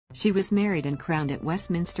She was married and crowned at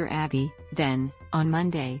Westminster Abbey. Then, on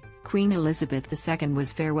Monday, Queen Elizabeth II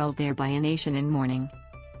was farewelled there by a nation in mourning.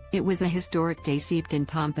 It was a historic day steeped in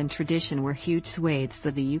pomp and tradition where huge swathes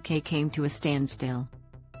of the UK came to a standstill.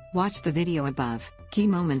 Watch the video above. Key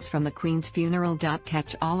moments from the Queen's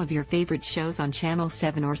funeral.Catch all of your favorite shows on Channel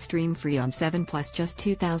 7 or stream free on 7+. Just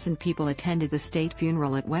 2,000 people attended the state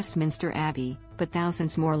funeral at Westminster Abbey, but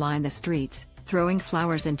thousands more lined the streets, throwing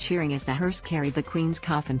flowers and cheering as the hearse carried the Queen's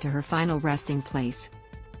coffin to her final resting place.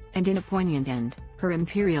 And in a poignant end, her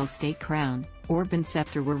imperial state crown, orb and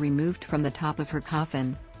scepter were removed from the top of her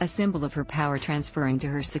coffin, a symbol of her power transferring to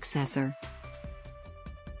her successor.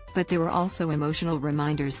 But there were also emotional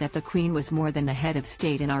reminders that the Queen was more than the head of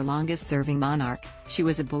state and our longest-serving monarch. She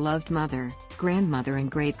was a beloved mother, grandmother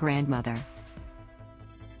and great-grandmother.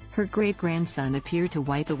 Her great-grandson appeared to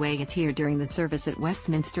wipe away a tear during the service at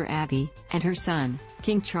Westminster Abbey, and her son,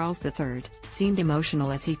 King Charles III, seemed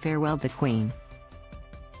emotional as he farewelled the Queen.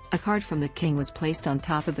 A card from the King was placed on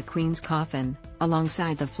top of the Queen's coffin,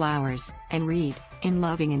 alongside the flowers, and read, "In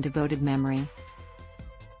loving and devoted memory."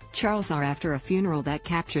 Charles R. After a funeral that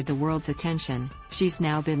captured the world's attention, she's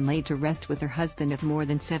now been laid to rest with her husband of more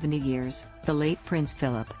than 70 years, the late Prince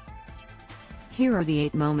Philip. Here are the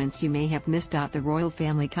 8 moments you may have missed. The royal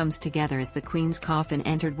family comes together as the Queen's coffin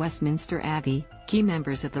entered Westminster Abbey. Key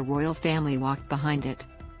members of the royal family walked behind it.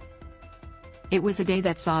 It was a day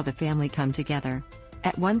that saw the family come together.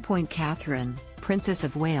 At one point Catherine, Princess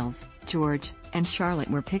of Wales, George, and Charlotte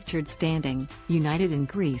were pictured standing, united in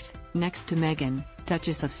grief, next to Meghan,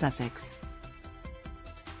 Duchess of Sussex.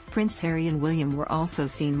 Prince Harry and William were also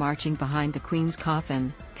seen marching behind the Queen's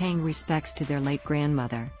coffin, paying respects to their late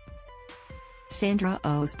grandmother. Sandra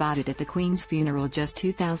Oh spotted at the Queen's funeral. Just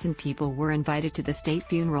 2,000 people were invited to the state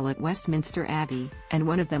funeral at Westminster Abbey, and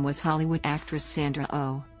one of them was Hollywood actress Sandra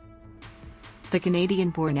Oh. The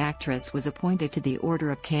Canadian-born actress was appointed to the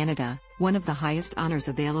Order of Canada, one of the highest honours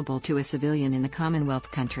available to a civilian in the Commonwealth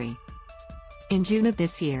country. In June of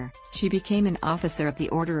this year, she became an Officer of the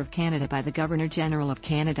Order of Canada by the Governor-General of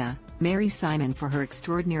Canada, Mary Simon, for her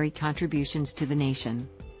extraordinary contributions to the nation.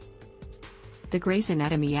 The Grey's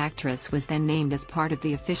Anatomy actress was then named as part of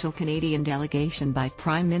the official Canadian delegation by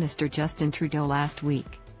Prime Minister Justin Trudeau last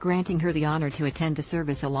week, granting her the honour to attend the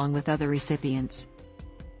service along with other recipients.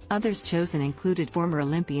 Others chosen included former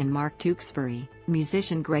Olympian Mark Tewksbury,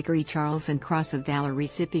 musician Gregory Charles and Cross of Valour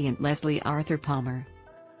recipient Leslie Arthur Palmer.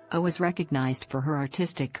 Oh was recognized for her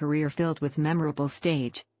artistic career filled with memorable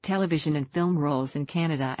stage, television and film roles in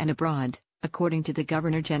Canada and abroad, according to the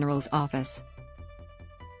Governor-General's office.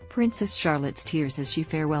 Princess Charlotte's tears as she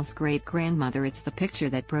farewells great-grandmother. It's the picture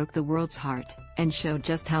that broke the world's heart, and showed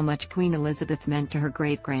just how much Queen Elizabeth meant to her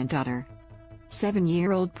great-granddaughter.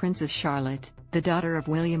 7-year-old Princess Charlotte, the daughter of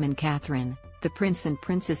William and Catherine, the Prince and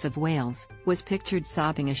Princess of Wales, was pictured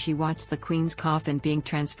sobbing as she watched the Queen's coffin being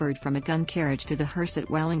transferred from a gun carriage to the hearse at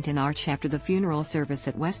Wellington Arch after the funeral service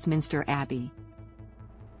at Westminster Abbey.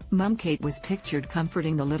 Mum Kate was pictured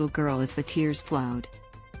comforting the little girl as the tears flowed.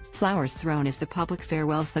 Flowers thrown as the public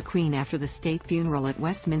farewells the Queen after the state funeral at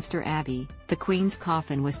Westminster Abbey. The Queen's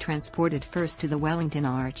coffin was transported first to the Wellington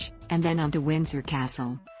Arch, and then on to Windsor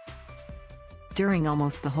Castle. During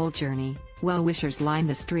almost the whole journey, well-wishers lined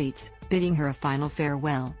the streets, bidding her a final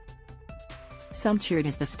farewell. Some cheered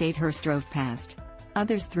as the state hearse drove past.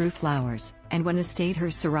 Others threw flowers, and when the state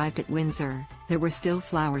hearse arrived at Windsor, there were still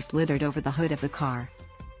flowers littered over the hood of the car.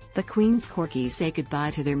 The Queen's corgis say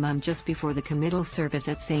goodbye to their mum just before the committal service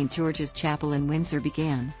at St. George's Chapel in Windsor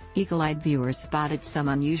began. Eagle-eyed viewers spotted some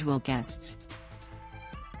unusual guests.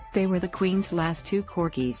 They were the Queen's last 2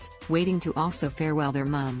 corgis, waiting to also farewell their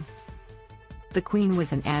mum. The Queen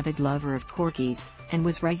was an avid lover of corgis, and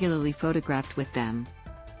was regularly photographed with them.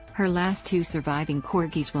 Her last 2 surviving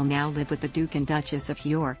corgis will now live with the Duke and Duchess of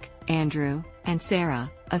York, Andrew and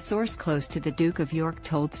Sarah, a source close to the Duke of York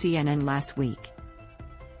told CNN last week.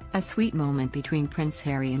 A sweet moment between Prince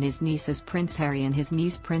Harry and his niece as Prince Harry and his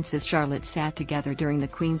niece Princess Charlotte sat together during the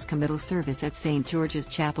Queen's committal service at St. George's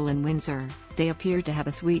Chapel in Windsor. They appeared to have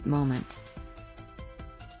a sweet moment.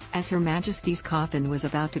 As Her Majesty's coffin was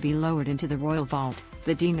about to be lowered into the royal vault,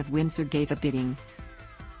 the Dean of Windsor gave a bidding.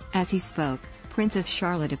 As he spoke, Princess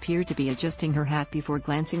Charlotte appeared to be adjusting her hat before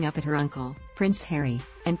glancing up at her uncle, Prince Harry,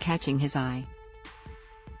 and catching his eye.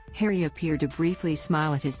 Harry appeared to briefly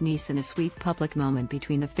smile at his niece in a sweet public moment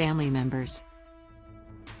between the family members.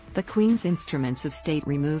 The Queen's instruments of state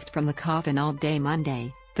removed from the coffin all day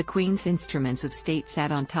Monday. The Queen's instruments of state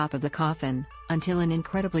sat on top of the coffin, until an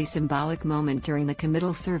incredibly symbolic moment during the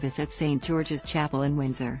committal service at St. George's Chapel in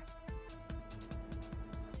Windsor.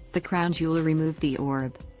 The crown jeweler removed the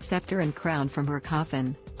orb, scepter and crown from her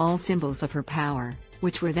coffin, all symbols of her power,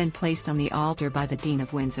 which were then placed on the altar by the Dean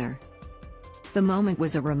of Windsor. The moment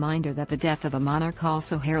was a reminder that the death of a monarch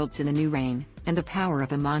also heralds in a new reign, and the power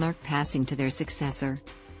of a monarch passing to their successor.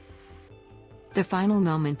 The final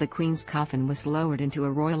moment, the Queen's coffin was lowered into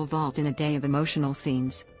a royal vault in a day of emotional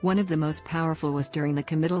scenes. One of the most powerful was during the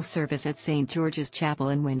committal service at St. George's Chapel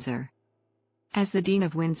in Windsor. As the Dean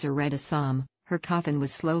of Windsor read a psalm, her coffin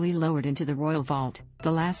was slowly lowered into the royal vault,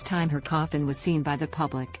 the last time her coffin was seen by the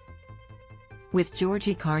public. With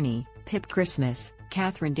Georgie Carney, Pip Christmas,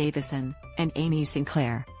 Catherine Davison, and Amy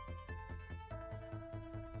Sinclair.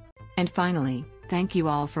 And finally, thank you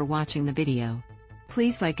all for watching the video.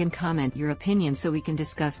 Please like and comment your opinion so we can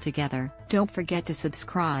discuss together. Don't forget to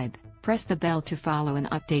subscribe, press the bell to follow and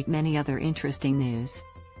update many other interesting news.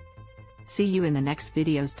 See you in the next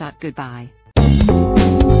videos. Goodbye.